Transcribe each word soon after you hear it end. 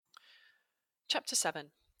Chapter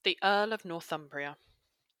 7. The Earl of Northumbria.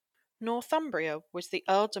 Northumbria was the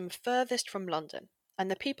earldom furthest from London, and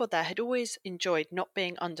the people there had always enjoyed not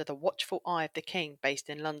being under the watchful eye of the king based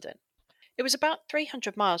in London. It was about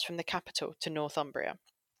 300 miles from the capital to Northumbria,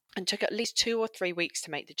 and took at least 2 or 3 weeks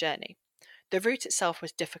to make the journey. The route itself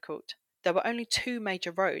was difficult. There were only 2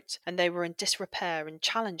 major roads, and they were in disrepair and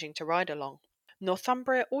challenging to ride along.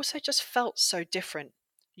 Northumbria also just felt so different.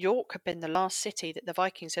 York had been the last city that the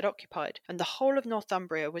Vikings had occupied, and the whole of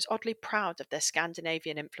Northumbria was oddly proud of their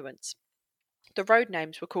Scandinavian influence. The road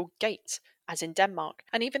names were called gates, as in Denmark,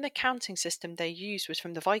 and even the counting system they used was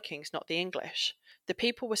from the Vikings, not the English. The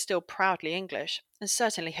people were still proudly English, and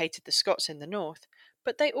certainly hated the Scots in the north,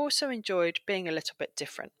 but they also enjoyed being a little bit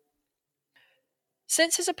different.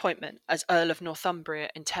 Since his appointment as Earl of Northumbria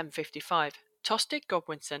in 1055, Tostig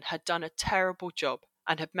Godwinson had done a terrible job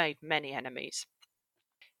and had made many enemies.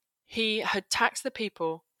 He had taxed the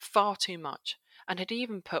people far too much and had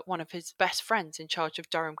even put one of his best friends in charge of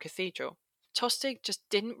Durham Cathedral. Tostig just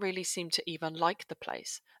didn't really seem to even like the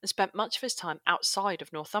place and spent much of his time outside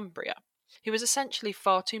of Northumbria. He was essentially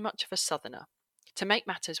far too much of a southerner. To make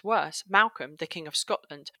matters worse, Malcolm, the King of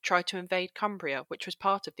Scotland, tried to invade Cumbria, which was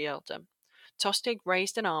part of the earldom. Tostig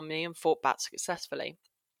raised an army and fought back successfully,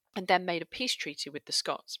 and then made a peace treaty with the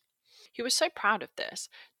Scots. He was so proud of this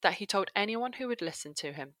that he told anyone who would listen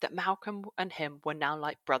to him that Malcolm and him were now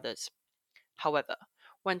like brothers. However,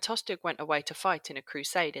 when Tostig went away to fight in a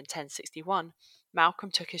crusade in 1061,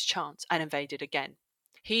 Malcolm took his chance and invaded again.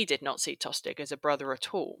 He did not see Tostig as a brother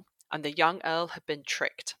at all, and the young earl had been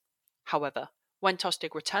tricked. However, when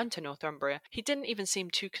Tostig returned to Northumbria, he didn't even seem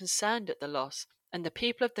too concerned at the loss, and the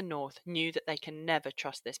people of the north knew that they can never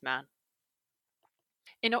trust this man.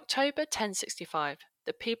 In October 1065,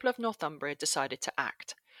 the people of Northumbria decided to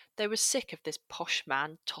act. They were sick of this posh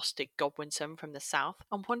man, Tostig Godwinson from the south,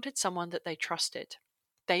 and wanted someone that they trusted.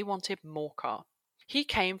 They wanted Morcar. He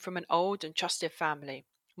came from an old and trusted family.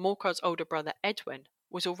 Morcar's older brother Edwin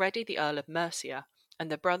was already the Earl of Mercia,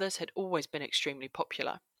 and the brothers had always been extremely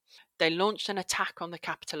popular. They launched an attack on the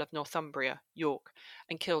capital of Northumbria, York,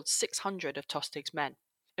 and killed 600 of Tostig's men.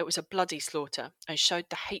 It was a bloody slaughter and showed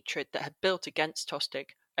the hatred that had built against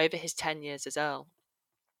Tostig over his 10 years as Earl.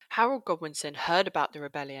 Harold Godwinson heard about the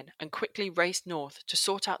rebellion and quickly raced north to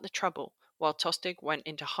sort out the trouble, while Tostig went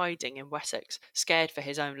into hiding in Wessex, scared for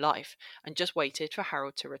his own life, and just waited for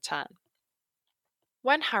Harold to return.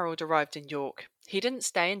 When Harold arrived in York, he didn't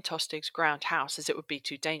stay in Tostig's ground house as it would be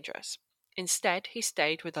too dangerous. Instead, he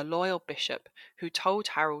stayed with a loyal bishop who told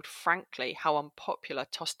Harold frankly how unpopular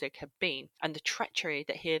Tostig had been and the treachery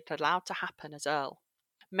that he had allowed to happen as Earl.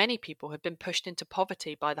 Many people had been pushed into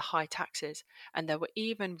poverty by the high taxes, and there were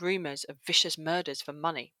even rumours of vicious murders for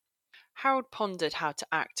money. Harold pondered how to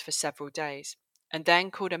act for several days, and then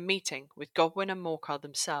called a meeting with Godwin and Morcar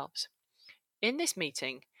themselves. In this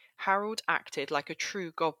meeting, Harold acted like a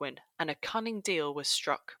true Godwin, and a cunning deal was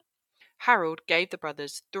struck. Harold gave the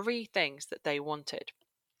brothers 3 things that they wanted.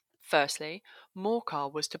 Firstly, Morcar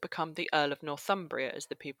was to become the Earl of Northumbria as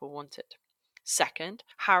the people wanted. Second,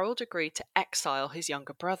 Harold agreed to exile his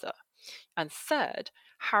younger brother. And third,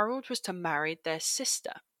 Harold was to marry their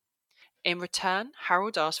sister. In return,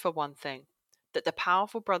 Harold asked for one thing, that the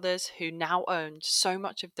powerful brothers who now owned so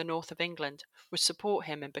much of the north of England would support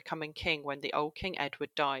him in becoming king when the old King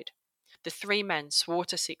Edward died. The 3 men swore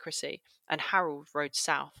to secrecy, and Harold rode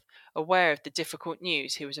south, aware of the difficult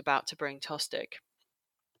news he was about to bring Tostig.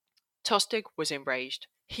 Tostig was enraged.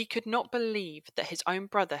 He could not believe that his own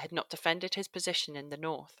brother had not defended his position in the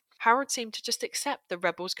north. Harold seemed to just accept the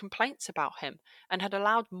rebels' complaints about him and had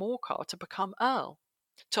allowed Morcar to become Earl.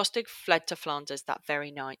 Tostig fled to Flanders that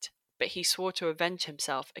very night, but he swore to avenge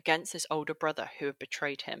himself against this older brother who had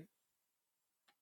betrayed him.